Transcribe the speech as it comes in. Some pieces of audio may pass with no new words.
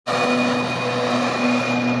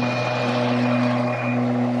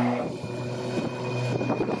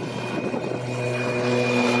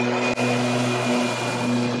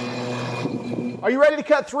you ready to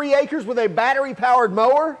cut 3 acres with a battery-powered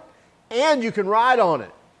mower? And you can ride on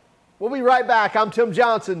it. We'll be right back. I'm Tim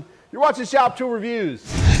Johnson. You're watching Shop Tool Reviews.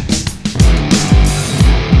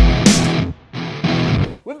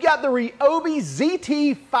 We've got the Ryobi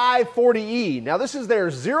ZT540e. Now this is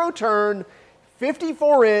their zero-turn,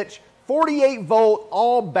 54-inch, 48-volt,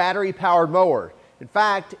 all battery-powered mower. In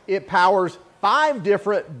fact, it powers 5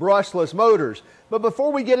 different brushless motors. But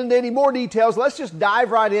before we get into any more details, let's just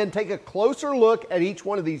dive right in, take a closer look at each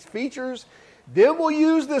one of these features. Then we'll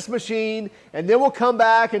use this machine, and then we'll come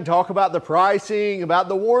back and talk about the pricing, about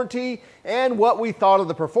the warranty, and what we thought of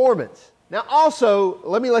the performance. Now also,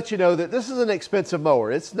 let me let you know that this is an expensive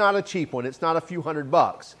mower. It's not a cheap one. It's not a few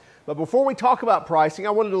 $100. But before we talk about pricing, I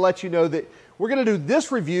wanted to let you know that we're going to do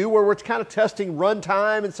this review where we're kind of testing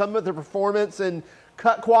runtime and some of the performance and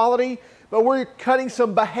cut quality. But we're cutting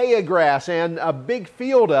some Bahia grass and a big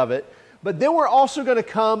field of it. But then we're also going to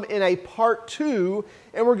come in a part 2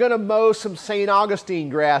 and we're going to mow some St. Augustine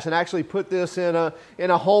grass and actually put this in a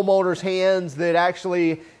homeowner's hands that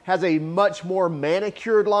actually has a much more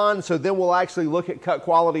manicured lawn. So then we'll actually look at cut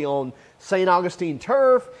quality on St. Augustine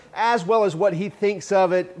turf as well as what he thinks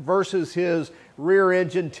of it versus his rear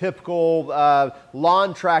engine typical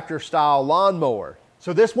lawn tractor style lawnmower.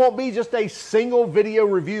 So this won't be just a single video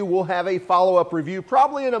review. We'll have a follow-up review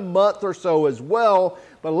probably in a month or so as well.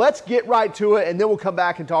 But let's get right to it, and then we'll come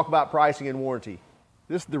back and talk about pricing and warranty.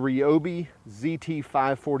 This is the Ryobi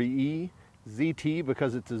ZT540e. ZT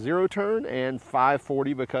because it's a zero-turn, and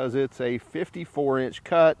 540 because it's a 54-inch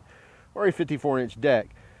cut or a 54-inch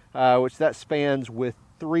deck, which that spans with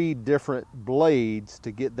 3 different blades to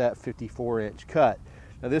get that 54-inch cut.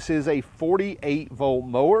 Now this is a 48-volt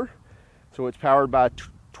mower. So it's powered by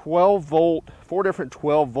 4 different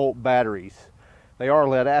 12-volt batteries. They are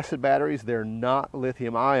lead-acid batteries. They're not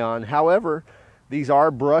lithium-ion. However, these are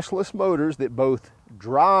brushless motors that both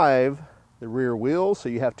drive the rear wheels. So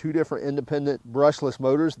you have 2 different independent brushless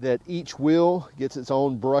motors that each wheel gets its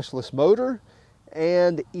own brushless motor,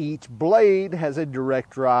 and each blade has a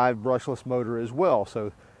direct drive brushless motor as well.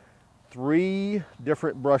 So 3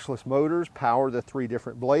 different brushless motors power the 3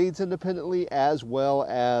 different blades independently, as well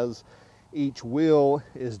as each wheel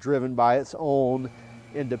is driven by its own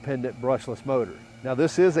independent brushless motor. Now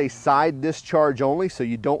this is a side discharge only, so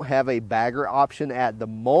you don't have a bagger option at the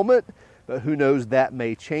moment, but who knows, that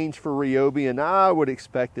may change for Ryobi, and I would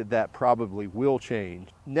expect that that probably will change.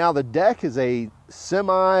 Now the deck is a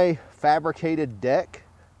semi-fabricated deck,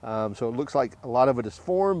 so it looks like a lot of it is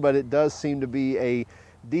formed, but it does seem to be a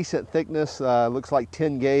decent thickness. Looks like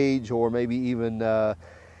 10 gauge or maybe even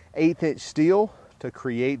 1/8 inch steel to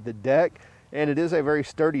create the deck, and it is a very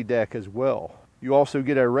sturdy deck as well. You also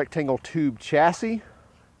get a rectangle tube chassis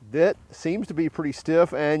that seems to be pretty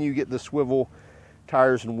stiff, and you get the swivel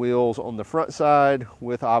tires and wheels on the front side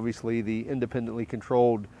with obviously the independently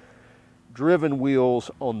controlled driven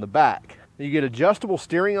wheels on the back. You get adjustable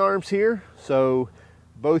steering arms here, so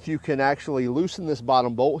both you can actually loosen this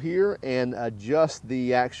bottom bolt here and adjust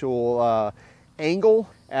the actual angle,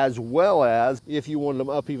 as well as if you wanted them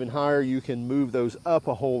up even higher, you can move those up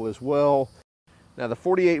a hole as well. Now the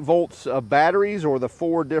 48 volts of batteries, or the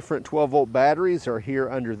 4 different 12-volt batteries, are here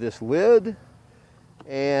under this lid.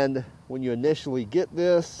 And when you initially get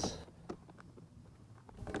this,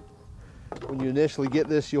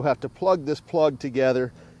 you'll have to plug this plug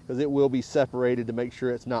together because it will be separated to make sure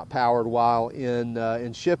it's not powered while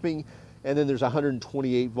in shipping. And then there's a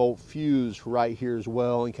 128-volt fuse right here as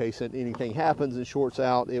well. In case anything happens and shorts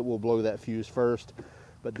out, it will blow that fuse first.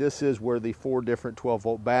 But this is where the 4 different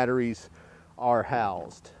 12-volt batteries are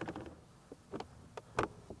housed.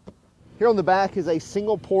 Here on the back is a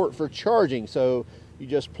single port for charging. So you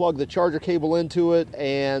just plug the charger cable into it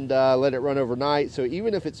and let it run overnight. So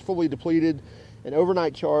even if it's fully depleted, an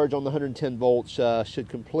overnight charge on the 110 volts should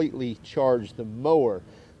completely charge the mower.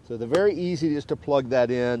 So they're very easy just to plug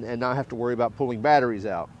that in and not have to worry about pulling batteries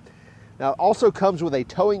out. Now it also comes with a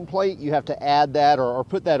towing plate. You have to add that or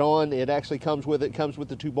put that on. It actually comes with it. Comes with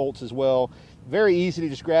the 2 bolts as well. Very easy to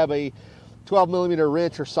just grab a 12mm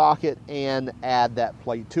wrench or socket and add that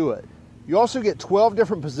plate to it. You also get 12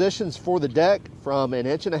 different positions for the deck, from 1.5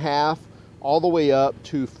 inches all the way up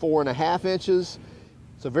to 4.5 inches.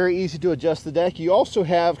 So very easy to adjust the deck. You also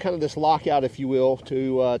have kind of this lockout, if you will,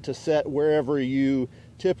 to set wherever you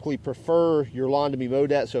typically prefer your lawn to be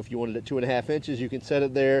mowed at. So if you wanted it 2.5 inches, you can set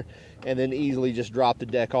it there and then easily just drop the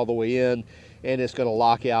deck all the way in, and it's going to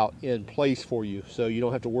lock out in place for you. So you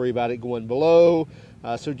don't have to worry about it going below.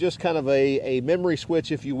 So just kind of a memory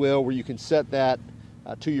switch, if you will, where you can set that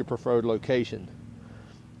to your preferred location.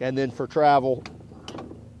 And then for travel,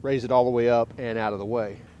 raise it all the way up and out of the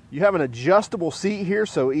way. You have an adjustable seat here,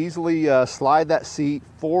 so easily slide that seat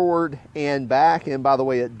forward and back. And by the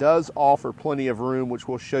way, it does offer plenty of room, which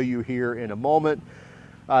we'll show you here in a moment.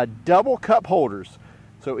 Double cup holders,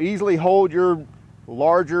 so easily hold your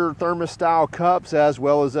larger thermos style cups as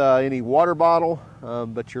well as any water bottle,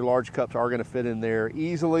 but your large cups are going to fit in there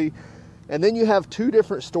easily. And then you have two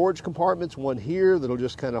different storage compartments, one here that'll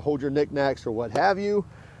just kind of hold your knickknacks or what have you,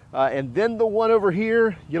 and then the one over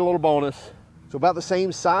here, you get a little bonus. So about the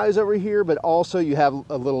same size over here, but also you have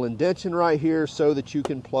a little indentation right here so that you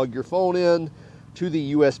can plug your phone in to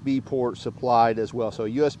the USB port supplied as well. So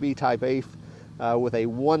USB type A with a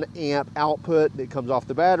 1 amp output that comes off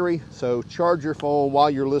the battery. So charge your phone while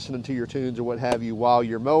you're listening to your tunes or what have you while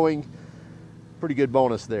you're mowing. Pretty good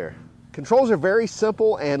bonus there. Controls are very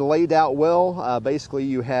simple and laid out well. Basically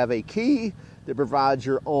you have a key that provides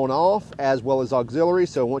your on off as well as auxiliary.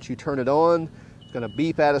 So once you turn it on, it's going to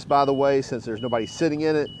beep at us, by the way, since there's nobody sitting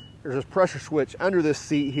in it. There's this pressure switch under this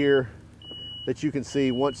seat here that you can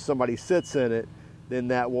see. Once somebody sits in it, then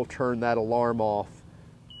that will turn that alarm off.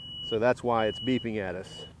 So that's why it's beeping at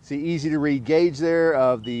us. See, easy to read gauge there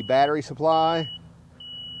of the battery supply.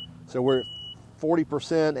 So we're at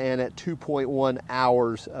 40% and at 2.1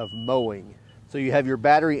 hours of mowing. So you have your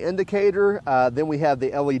battery indicator, then we have the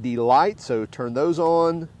LED lights, so turn those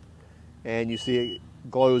on and you see it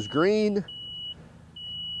glows green.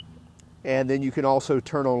 And then you can also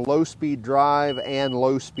turn on low speed drive and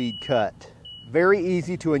low speed cut. Very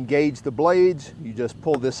easy to engage the blades. You just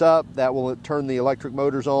pull this up, that will turn the electric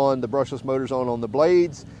motors on, the brushless motors on the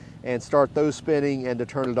blades, and start those spinning, and to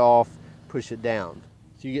turn it off, push it down.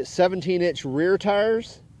 So you get 17-inch rear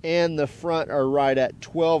tires, and the front are right at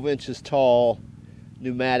 12 inches tall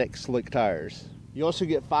pneumatic slick tires. You also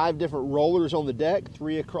get 5 different rollers on the deck,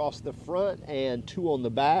 3 across the front and 2 on the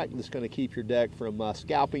back. That's going to keep your deck from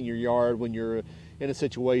scalping your yard when you're in a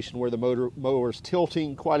situation where the mower's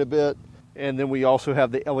tilting quite a bit. And then we also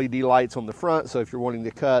have the LED lights on the front, so if you're wanting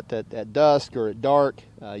to cut at dusk or at dark,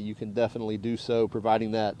 you can definitely do so,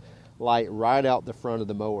 providing that light right out the front of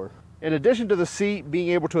the mower. In addition to the seat being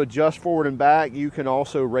able to adjust forward and back, you can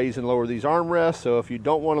also raise and lower these armrests. So if you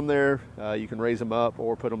don't want them there, you can raise them up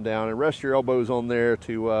or put them down and rest your elbows on there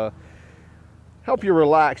to help you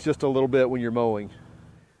relax just a little bit when you're mowing.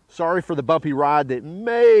 Sorry for the bumpy ride that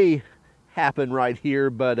may happen right here,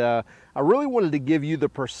 but I really wanted to give you the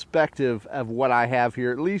perspective of what I have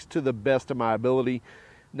here, at least to the best of my ability.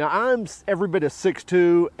 Now I'm every bit of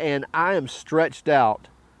 6'2", and I am stretched out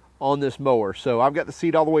on this mower. So I've got the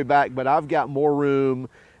seat all the way back, but I've got more room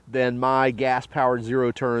than my gas-powered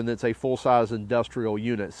zero-turn that's a full-size industrial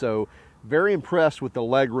unit. So very impressed with the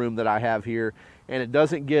leg room that I have here, and it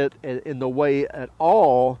doesn't get in the way at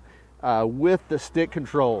all with the stick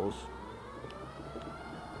controls.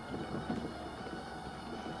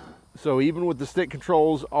 So even with the stick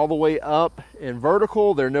controls all the way up and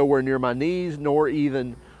vertical, they're nowhere near my knees, nor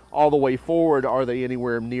even all the way forward are they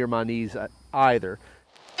anywhere near my knees either.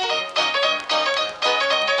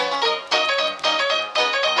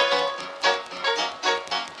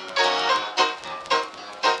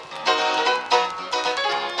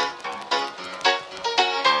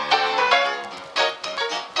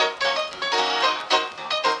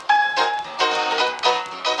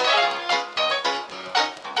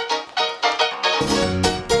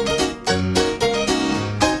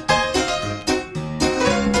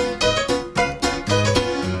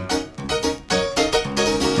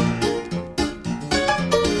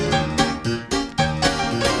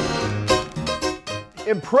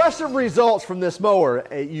 Impressive results from this mower.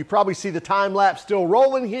 You probably see the time lapse still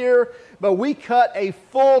rolling here, but we cut a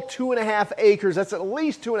full 2.5 acres. That's at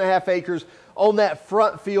least 2.5 acres on that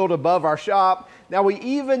front field above our shop. Now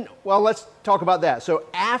let's talk about that. So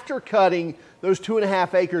after cutting those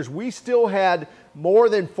 2.5 acres, we still had more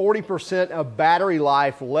than 40% of battery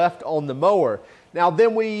life left on the mower. Now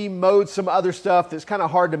then we mowed some other stuff that's kind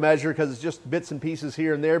of hard to measure because it's just bits and pieces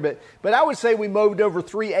here and there, but I would say we mowed over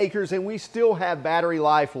 3 acres and we still have battery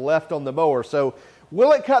life left on the mower. So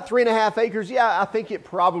will it cut 3.5 acres? Yeah, I think it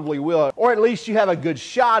probably will, or at least you have a good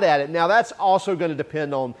shot at it. Now that's also going to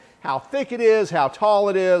depend on how thick it is, how tall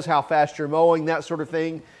it is, how fast you're mowing, that sort of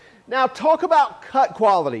thing. Now talk about cut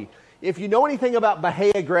quality. If you know anything about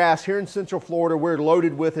Bahia grass here in Central Florida, we're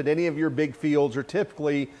loaded with it. Any of your big fields are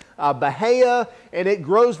typically Bahia, and it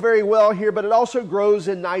grows very well here, but it also grows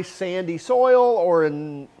in nice sandy soil or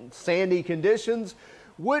in sandy conditions,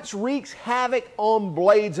 which wreaks havoc on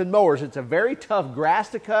blades and mowers. It's a very tough grass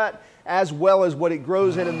to cut, as well as what it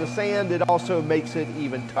grows in the sand. It also makes it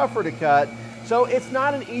even tougher to cut. So it's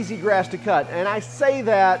not an easy grass to cut. And I say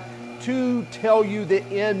that to tell you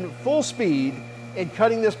that in full speed, in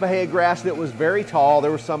cutting this Bahia grass that was very tall,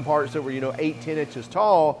 there were some parts that were, 8, 10 inches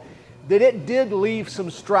tall, that it did leave some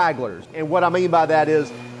stragglers. And what I mean by that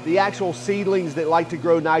is the actual seedlings that like to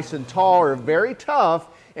grow nice and tall are very tough.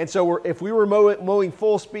 And so if we were mowing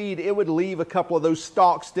full speed, it would leave a couple of those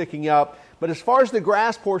stalks sticking up. But as far as the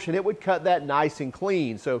grass portion, it would cut that nice and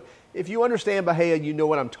clean. So if you understand Bahia, you know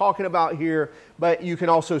what I'm talking about here. But you can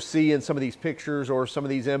also see in some of these pictures or some of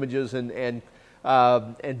these images and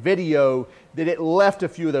video that it left a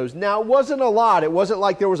few of those. Now, it wasn't a lot. It wasn't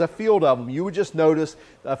like there was a field of them. You would just notice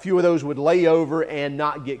a few of those would lay over and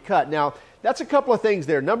not get cut. Now, that's a couple of things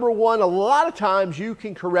there. Number one, a lot of times you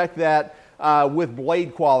can correct that with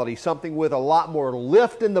blade quality. Something with a lot more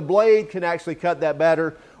lift in the blade can actually cut that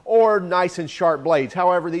better, or nice and sharp blades.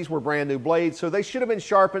 However, these were brand new blades, so they should have been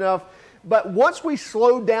sharp enough. But once we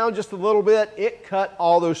slowed down just a little bit, it cut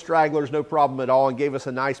all those stragglers, no problem at all, and gave us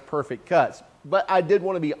a nice, perfect cuts. But I did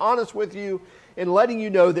want to be honest with you in letting you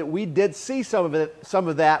know that we did see some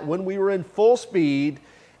of that when we were in full speed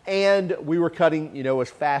and we were cutting, as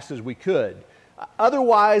fast as we could.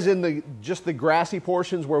 Otherwise, in just the grassy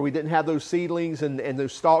portions where we didn't have those seedlings and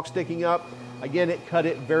those stalks sticking up, again, it cut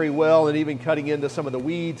it very well, and even cutting into some of the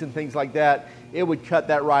weeds and things like that, it would cut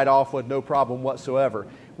that right off with no problem whatsoever.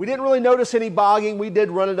 We didn't really notice any bogging. We did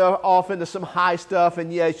run it off into some high stuff,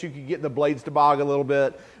 and yes, you could get the blades to bog a little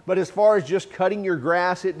bit. But as far as just cutting your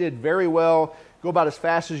grass, it did very well. Go about as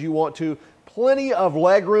fast as you want to. Plenty of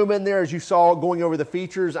leg room in there, as you saw going over the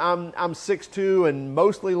features. I'm 6'2" and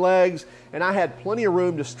mostly legs, and I had plenty of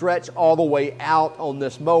room to stretch all the way out on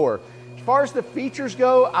this mower. As far as the features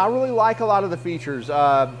go, I really like a lot of the features.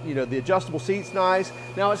 The adjustable seat's nice.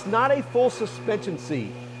 Now, it's not a full suspension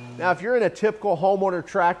seat. Now, if you're in a typical homeowner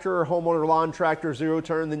tractor or homeowner lawn tractor zero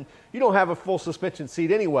turn, then you don't have a full suspension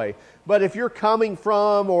seat anyway. But if you're coming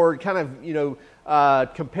from or kind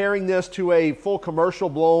of, comparing this to a full commercial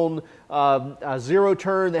blown zero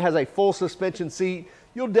turn that has a full suspension seat,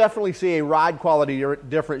 you'll definitely see a ride quality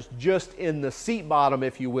difference just in the seat bottom,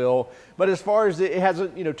 if you will. But as far as it has,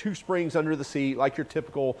 2 springs under the seat, like your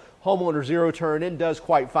typical homeowner zero turn, and does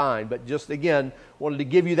quite fine. But just again, wanted to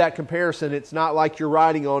give you that comparison. It's not like you're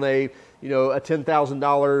riding on a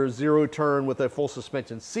 $10,000 zero turn with a full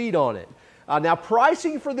suspension seat on it. Now,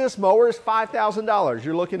 pricing for this mower is $5,000.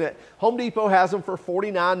 You're looking at Home Depot has them for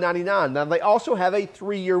 $49.99. Now, they also have a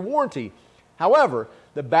 3-year warranty. However,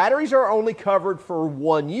 the batteries are only covered for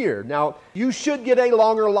 1 year. Now, you should get a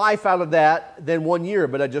longer life out of that than 1 year,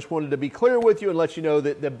 but I just wanted to be clear with you and let you know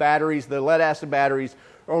that the batteries, the lead acid batteries,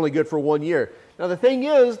 are only good for 1 year. Now, the thing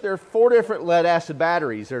is, there are 4 different lead acid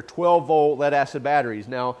batteries. They're 12-volt lead acid batteries.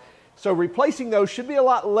 Now, so replacing those should be a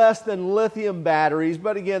lot less than lithium batteries,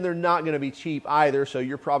 but again, they're not going to be cheap either, so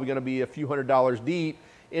you're probably going to be a few $100s deep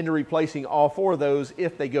into replacing all 4 of those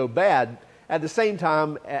if they go bad. At the same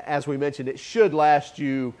time, as we mentioned, it should last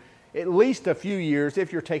you at least a few years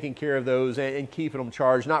if you're taking care of those and keeping them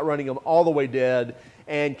charged, not running them all the way dead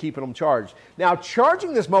and keeping them charged. Now,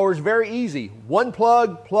 charging this mower is very easy. One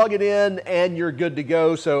plug, plug it in, and you're good to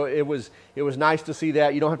go. So it was nice to see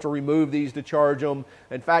that. You don't have to remove these to charge them.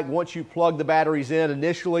 In fact, once you plug the batteries in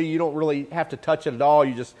initially, you don't really have to touch it at all.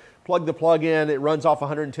 You just plug the plug in, it runs off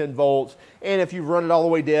 110 volts, and if you've run it all the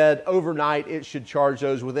way dead, overnight it should charge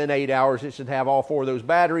those within 8 hours. It should have all 4 of those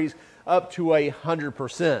batteries up to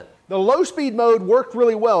 100%. The low speed mode worked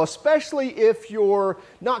really well, especially if you're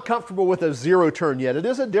not comfortable with a zero turn yet. It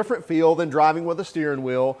is a different feel than driving with a steering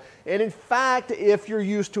wheel, and in fact, if you're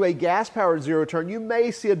used to a gas-powered zero turn, you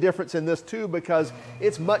may see a difference in this too because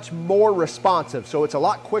it's much more responsive. So it's a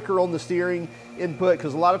lot quicker on the steering input,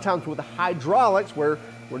 because a lot of times with the hydraulics, where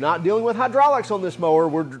we're not dealing with hydraulics on this mower,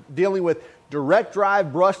 we're dealing with direct drive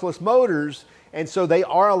brushless motors, and so they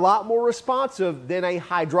are a lot more responsive than a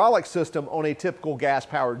hydraulic system on a typical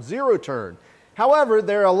gas-powered zero turn. However,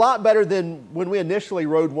 they're a lot better than when we initially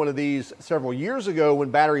rode one of these several years ago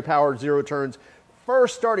when battery-powered zero turns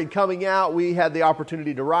first started coming out. We had the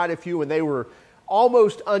opportunity to ride a few, and they were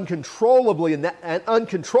almost uncontrollably and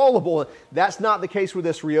uncontrollable. That's not the case with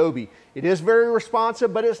this Ryobi. It is very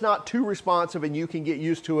responsive, but it's not too responsive, and you can get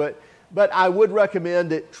used to it. But I would recommend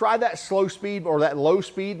that try that slow speed or that low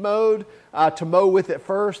speed mode to mow with it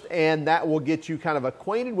first, and that will get you kind of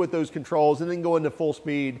acquainted with those controls, and then go into full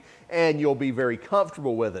speed and you'll be very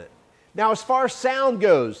comfortable with it. Now, as far as sound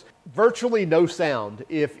goes, virtually no sound.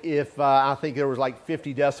 If I think there was like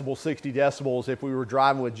 50 decibels, 60 decibels if we were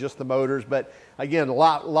driving with just the motors. But again, a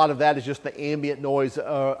lot of that is just the ambient noise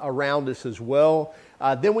around us as well.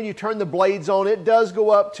 Then when you turn the blades on, it does go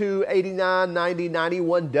up to 89, 90,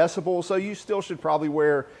 91 decibels. So you still should probably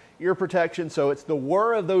wear, ear protection, so it's the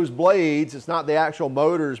whir of those blades. It's not the actual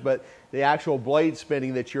motors, but the actual blade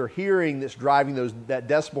spinning that you're hearing that's driving that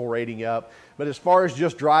decibel rating up. But as far as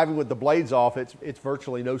just driving with the blades off, it's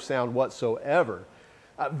virtually no sound whatsoever.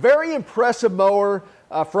 Very impressive mower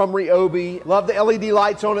from Ryobi. Love the LED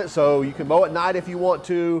lights on it, so you can mow at night if you want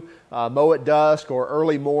to, mow at dusk or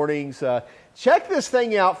early mornings. Check this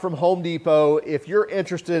thing out from Home Depot if you're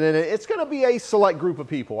interested in it. It's going to be a select group of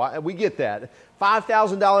people. We get that.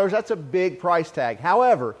 $5,000, that's a big price tag.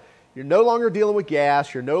 However, you're no longer dealing with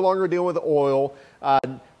gas. You're no longer dealing with oil.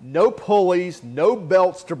 No pulleys, no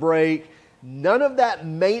belts to break. None of that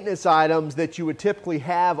maintenance items that you would typically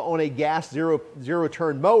have on a gas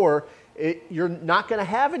zero-turn mower. You're not going to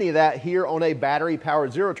have any of that here on a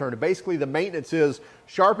battery-powered zero-turn. Basically, the maintenance is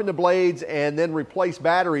sharpen the blades and then replace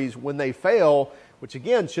batteries when they fail, which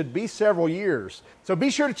again should be several years. So be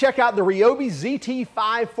sure to check out the Ryobi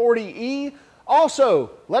ZT540e.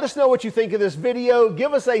 Also, let us know what you think of this video.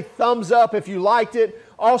 Give us a thumbs up if you liked it.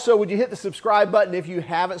 Also, would you hit the subscribe button if you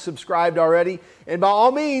haven't subscribed already? And by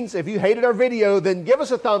all means, if you hated our video, then give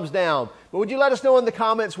us a thumbs down. But would you let us know in the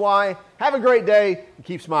comments why? Have a great day and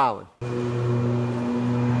keep smiling.